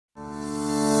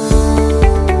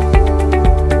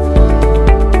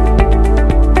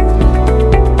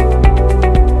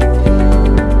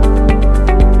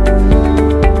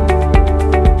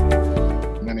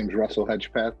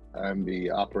Hedgepeth. I'm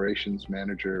the operations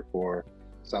manager for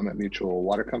Summit Mutual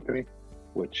Water Company,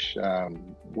 which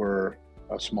we're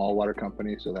a small water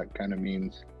company, so that kind of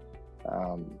means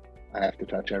I have to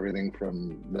touch everything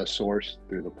from the source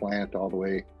through the plant all the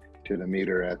way to the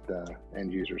meter at the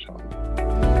end user's home.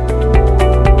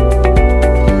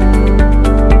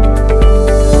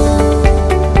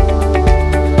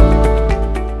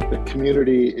 The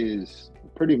community is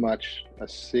pretty much a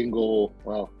single,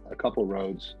 well, a couple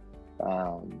roads,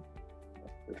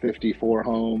 54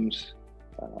 homes.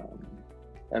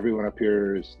 Everyone up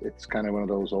here it's kind of one of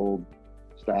those old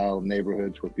style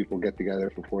neighborhoods where people get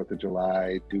together for 4th of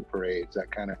July, do parades,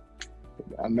 that kind of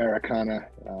Americana.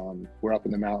 We're up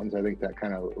in the mountains. I think that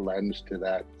kind of lends to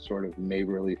that sort of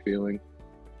neighborly feeling.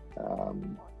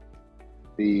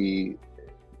 The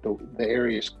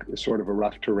area is sort of a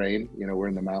rough terrain. You know, we're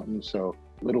in the mountains, so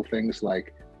little things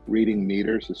like reading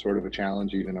meters is sort of a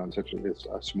challenge, even on such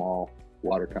a small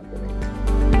water company.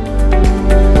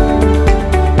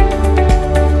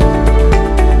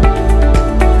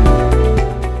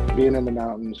 Being in the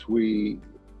mountains,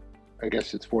 I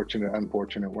guess it's fortunate,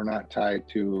 unfortunate, we're not tied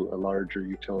to a larger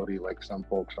utility like some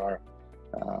folks are,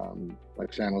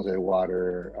 like San Jose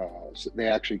Water. They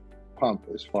actually pump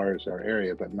as far as our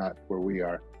area, but not where we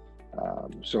are.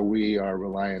 So we are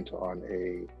reliant on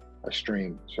a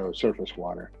stream, so surface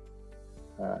water.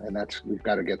 And we've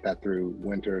got to get that through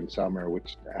winter and summer,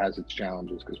 which has its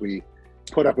challenges because we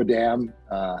put up a dam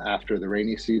after the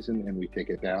rainy season and we take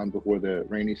it down before the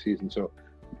rainy season. So,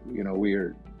 you know, we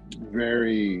are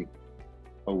very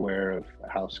aware of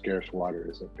how scarce water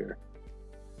is up here.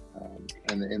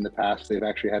 And in the past, they've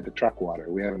actually had to truck water.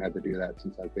 We haven't had to do that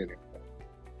since I've been here.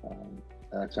 But,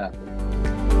 that's happening.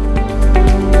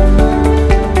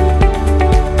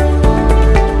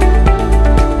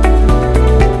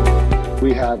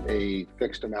 We have a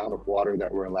fixed amount of water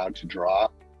that we're allowed to draw.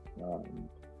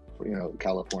 You know,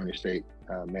 California state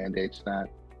mandates that.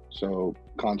 So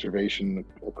conservation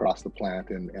across the plant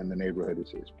and the neighborhood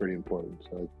is pretty important.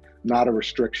 So not a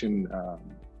restriction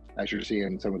as you're seeing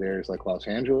in some of the areas like Los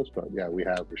Angeles, but yeah, we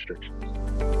have restrictions.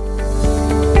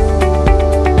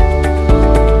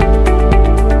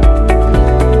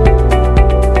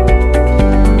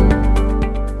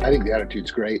 I think the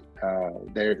attitude's great.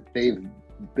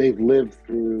 They've lived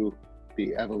through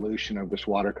the evolution of this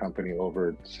water company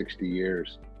over 60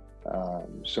 years.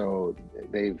 So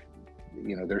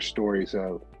there's stories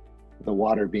of the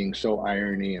water being so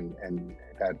irony and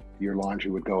that your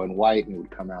laundry would go in white and it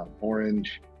would come out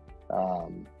orange,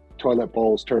 toilet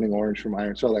bowls turning orange from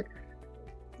iron. So like,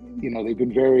 you know, they've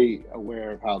been very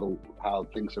aware of how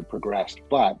things have progressed,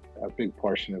 but a big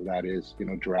portion of that is, you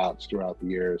know, droughts throughout the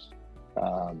years.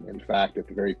 In fact, at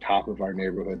the very top of our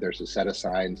neighborhood, there's a set of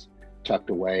signs tucked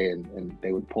away and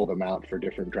they would pull them out for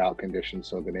different drought conditions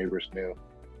so the neighbors knew.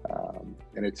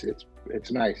 And it's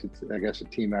nice. It's, I guess, a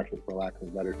team effort, for lack of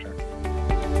a better term.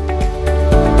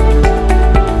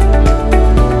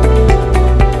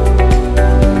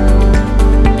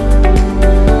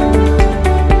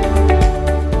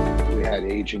 We had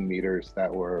aging meters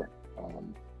that were,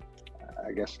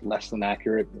 I guess, less than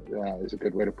accurate is a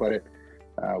good way to put it.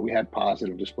 We had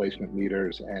positive displacement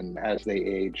meters, and as they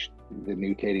aged, the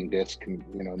nutating disc can,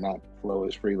 you know, not flow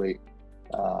as freely.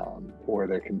 Or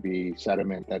there can be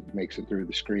sediment that makes it through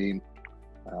the screen.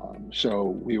 So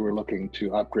we were looking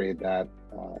to upgrade that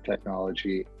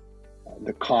technology.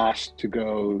 The cost to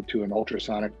go to an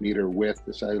ultrasonic meter with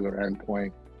the cellular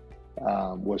endpoint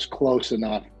was close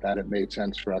enough that it made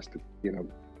sense for us to, you know,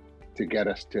 to get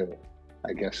us to,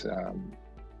 I guess,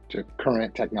 to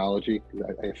current technology.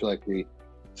 I feel like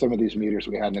some of these meters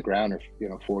we had in the ground are, you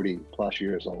know, 40 plus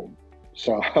years old.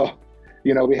 So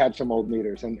you know, we had some old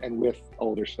meters, and with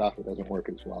older stuff, it doesn't work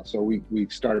as well. So we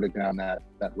started down that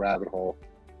rabbit hole.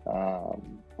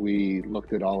 We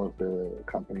looked at all of the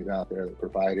companies out there that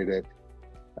provided it,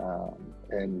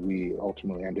 and we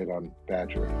ultimately ended on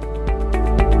Badger.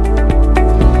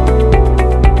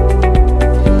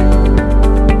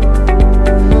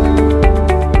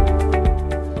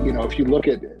 You know, if you look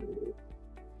at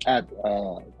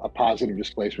a positive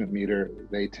displacement meter,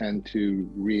 they tend to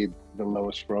read the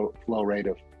lowest flow rate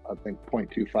of, I think,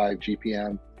 0.25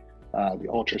 GPM. The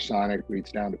ultrasonic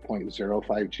reads down to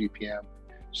 0.05 GPM.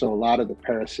 So a lot of the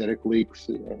parasitic leaks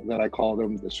that I call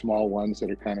them, the small ones that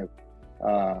are kind of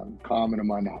common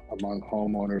among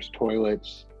homeowners,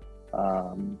 toilets,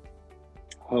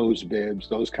 hose bibs,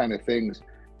 those kind of things,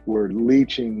 were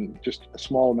leaching just a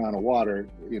small amount of water,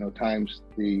 you know, times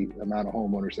the amount of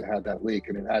homeowners that had that leak,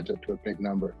 and it adds up to a big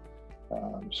number.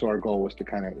 So our goal was to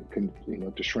kind of, you know,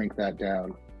 to shrink that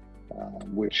down,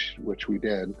 which we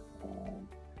did.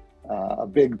 A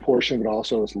big portion of it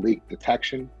also is leak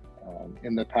detection.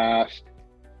 In the past,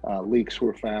 leaks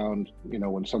were found,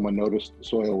 when someone noticed the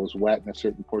soil was wet in a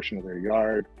certain portion of their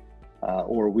yard,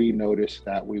 or we noticed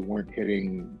that we weren't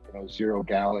hitting 0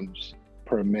 gallons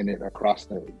per minute across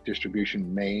the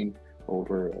distribution main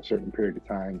over a certain period of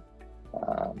time.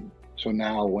 So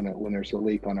now when there's a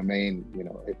leak on a main,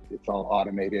 it's all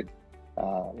automated.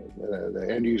 The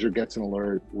end user gets an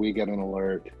alert, we get an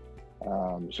alert.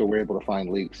 So we're able to find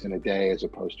leaks in a day as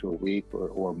opposed to a week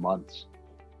or months,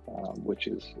 which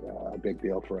is a big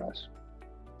deal for us.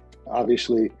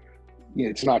 Obviously,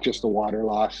 it's not just the water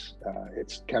loss,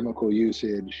 it's chemical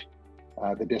usage,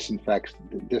 the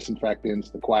disinfectants,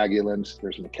 the coagulants,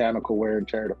 there's mechanical wear and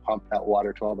tear to pump that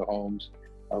water to all the homes,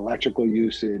 electrical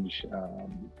usage,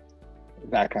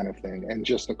 that kind of thing, and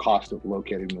just the cost of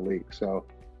locating the leak. So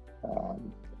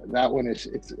that one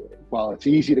while it's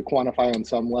easy to quantify on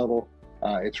some level,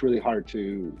 it's really hard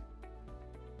to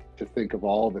think of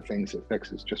all the things it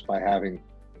fixes just by having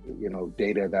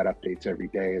data that updates every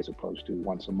day as opposed to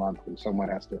once a month when someone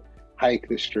has to hike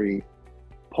the street,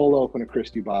 pull open a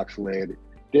Christie box lid,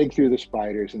 dig through the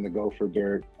spiders and the gopher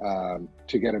dirt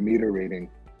to get a meter reading.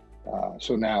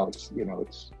 So now it's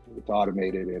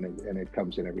automated and it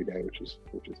comes in every day, which is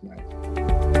nice.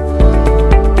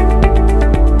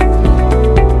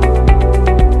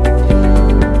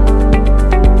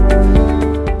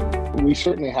 We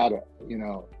certainly had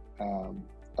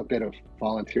a bit of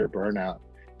volunteer burnout.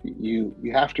 You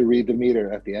have to read the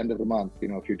meter at the end of the month.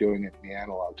 If you're doing it in the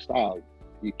analog style,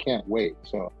 you can't wait.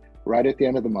 So right at the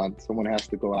end of the month, someone has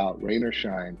to go out, rain or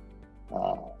shine,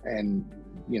 and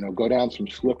go down some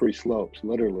slippery slopes,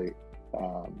 literally,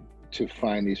 to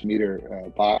find these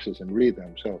meter boxes and read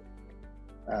them. So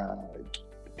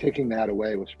taking that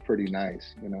away was pretty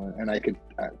nice, and I could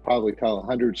probably tell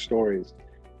 100 stories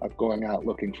of going out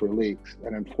looking for leaks.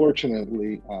 And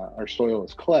unfortunately, our soil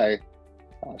is clay,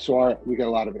 so we get a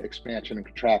lot of expansion and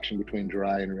contraction between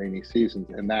dry and rainy seasons,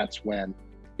 and that's when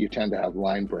you tend to have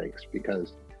line breaks,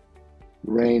 because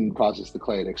rain causes the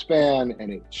clay to expand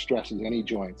and it stresses any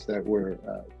joints that were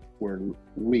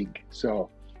weak.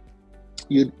 So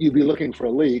you'd be looking for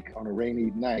a leak on a rainy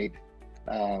night,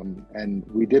 and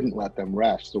we didn't let them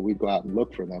rest, so we'd go out and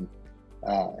look for them,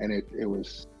 and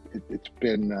it's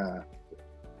been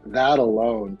that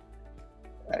alone,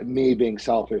 me being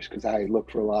selfish because I look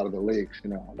for a lot of the leaks,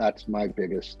 that's my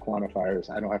biggest quantifier,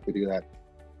 is I don't have to do that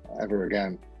ever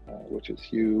again, which is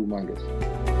humongous.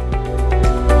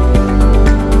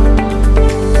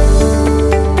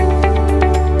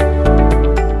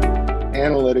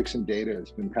 Analytics and data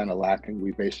has been kind of lacking.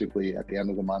 We basically, at the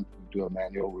end of the month, we do a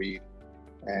manual read,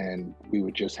 and we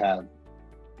would just have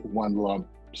one lump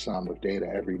sum of data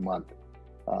every month.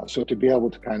 So to be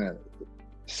able to kind of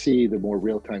see the more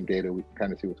real-time data, we can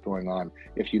kind of see what's going on.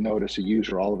 If you notice a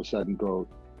user all of a sudden go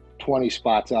 20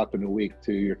 spots up in a week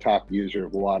to your top user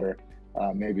of water,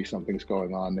 maybe something's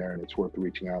going on there and it's worth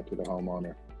reaching out to the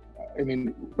homeowner. I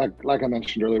mean, like I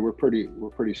mentioned earlier, we're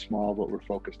pretty small, but we're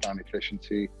focused on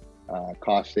efficiency,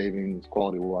 cost savings,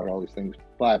 quality of water, all these things.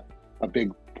 But a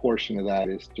big portion of that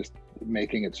is just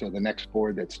making it so the next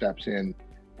board that steps in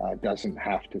doesn't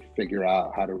have to figure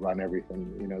out how to run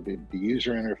everything. The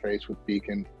user interface with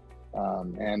Beacon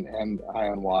and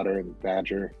EyeOnWater and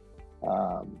Badger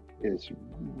is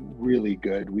really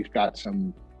good. We've got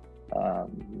some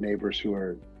neighbors who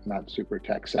are not super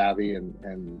tech savvy,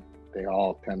 and they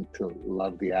all tend to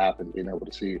love the app and being able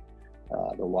to see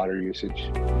the water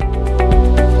usage.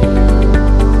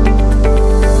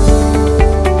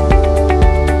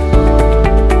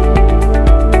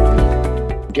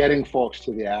 Getting folks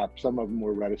to the app, some of them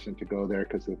were reticent to go there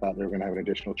because they thought they were going to have an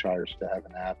additional charge to have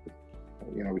an app.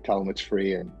 We tell them it's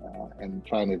free, and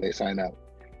finally they sign up.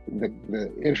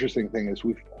 The interesting thing is,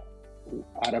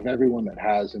 out of everyone that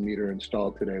has a meter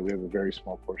installed today, we have a very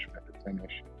small portion at the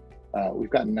finish. We've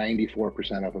got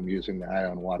 94% of them using the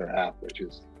EyeOnWater app, which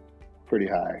is pretty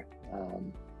high.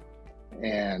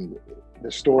 And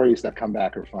the stories that come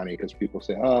back are funny because people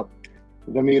say, "Oh,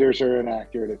 the meters are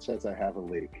inaccurate. It says I have a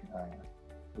leak."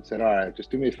 I said, "All right,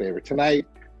 just do me a favor tonight.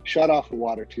 Shut off the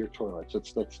water to your toilets.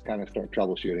 Let's kind of start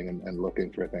troubleshooting and looking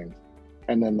for things."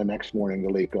 And then the next morning, the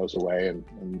leak goes away, and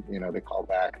they call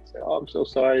back and say, "Oh, I'm so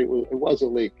sorry. It was a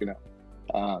leak."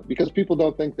 Because people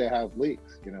don't think they have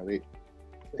leaks.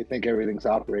 They think everything's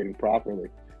operating properly.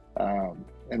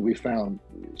 And we found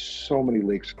so many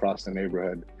leaks across the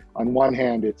neighborhood. On one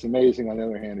hand, it's amazing. On the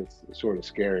other hand, it's sort of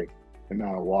scary, the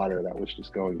amount of water that was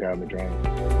just going down the drain.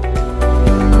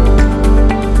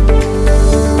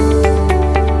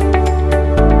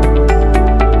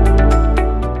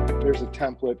 There's a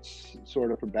templates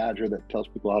sort of for Badger that tells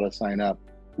people how to sign up.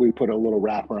 We put a little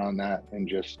wrapper on that and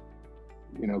just,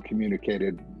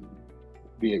 communicated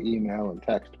via email and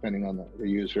text, depending on the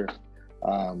user,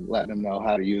 letting them know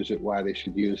how to use it, why they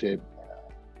should use it.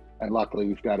 And luckily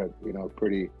we've got a,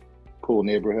 pretty cool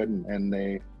neighborhood, and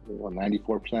they,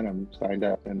 94% of them signed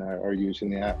up and are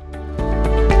using the app.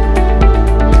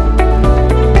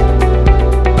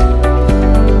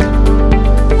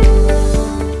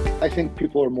 I think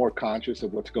people are more conscious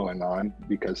of what's going on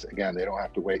because, again, they don't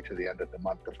have to wait to the end of the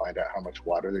month to find out how much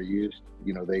water they used.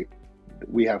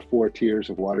 We have 4 tiers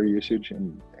of water usage,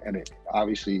 and it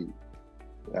obviously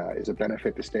is a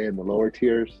benefit to stay in the lower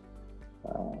tiers.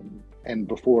 And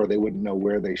before, they wouldn't know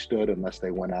where they stood unless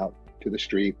they went out to the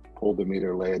street, pulled the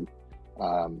meter lid,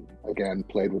 again,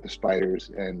 played with the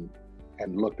spiders and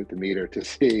looked at the meter to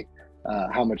see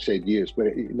how much they'd used.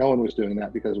 But no one was doing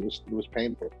that because it was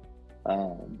painful.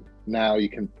 Now you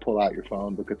can pull out your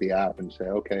phone, look at the app and say,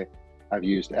 okay, I've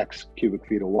used X cubic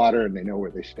feet of water, and they know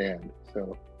where they stand.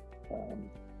 So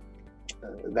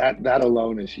that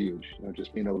alone is huge.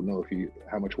 Just being able to know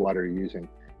how much water you're using.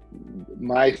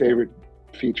 My favorite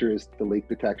feature is the leak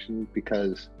detection,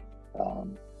 because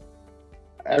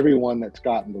everyone that's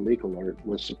gotten the leak alert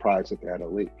was surprised that they had a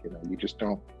leak.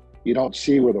 You don't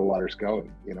see where the water's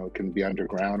going. It can be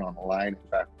underground on the line. In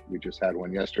fact, we just had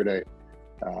one yesterday.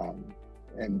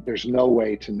 And there's no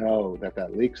way to know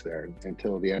that leak's there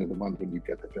until the end of the month when you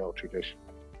get the bill traditionally.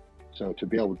 So to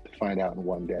be able to find out in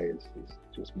one day is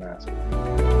just massive.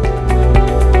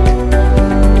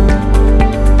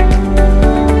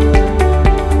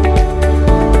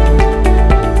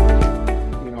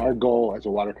 Our goal as a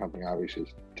water company, obviously,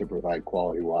 is to provide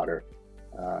quality water.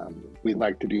 We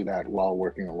like to do that while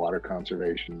working on water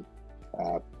conservation,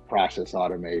 process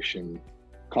automation,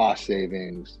 cost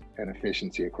savings, and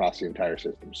efficiency across the entire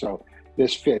system. So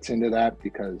this fits into that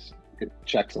because it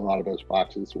checks a lot of those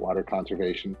boxes. Water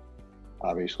conservation,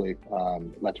 obviously,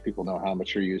 lets people know how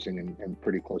much you're using in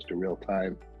pretty close to real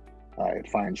time. It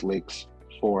finds leaks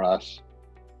for us,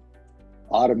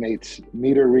 automates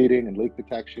meter reading and leak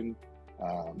detection.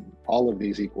 All of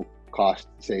these equal cost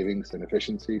savings and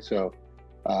efficiency. So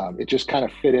it just kind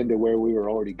of fit into where we were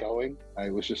already going.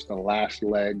 It was just the last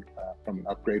leg from an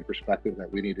upgrade perspective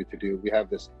that we needed to do. We have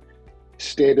this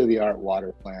state-of-the-art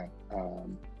water plant.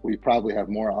 We probably have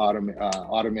more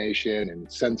automation and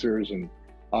sensors and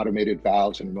automated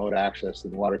valves and remote access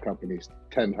than water companies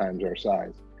 10 times our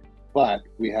size. But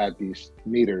we had these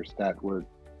meters that were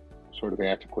sort of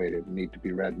antiquated and need to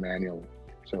be read manually.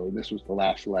 So this was the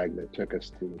last leg that took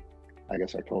us to, I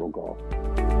guess, our total goal.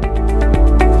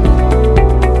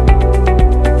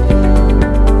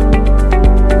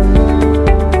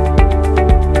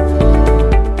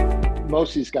 Most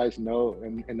of these guys know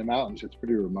in the mountains, it's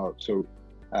pretty remote. So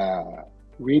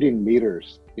reading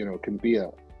meters, can be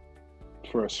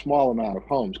for a small amount of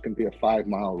homes, can be a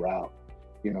 5-mile route.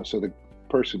 So the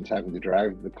person's having to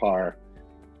drive the car,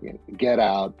 get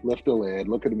out, lift the lid,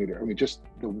 look at the meter. I mean, just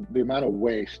the amount of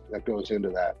waste that goes into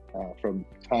that, from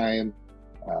time,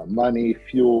 money,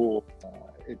 fuel.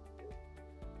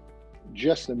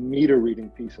 Just the meter reading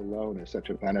piece alone is such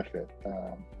a benefit.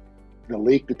 The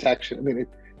leak detection, I mean,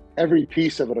 every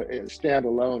piece of it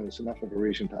standalone is enough of a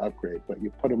reason to upgrade, but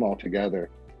you put them all together,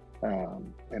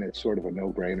 and it's sort of a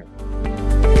no-brainer.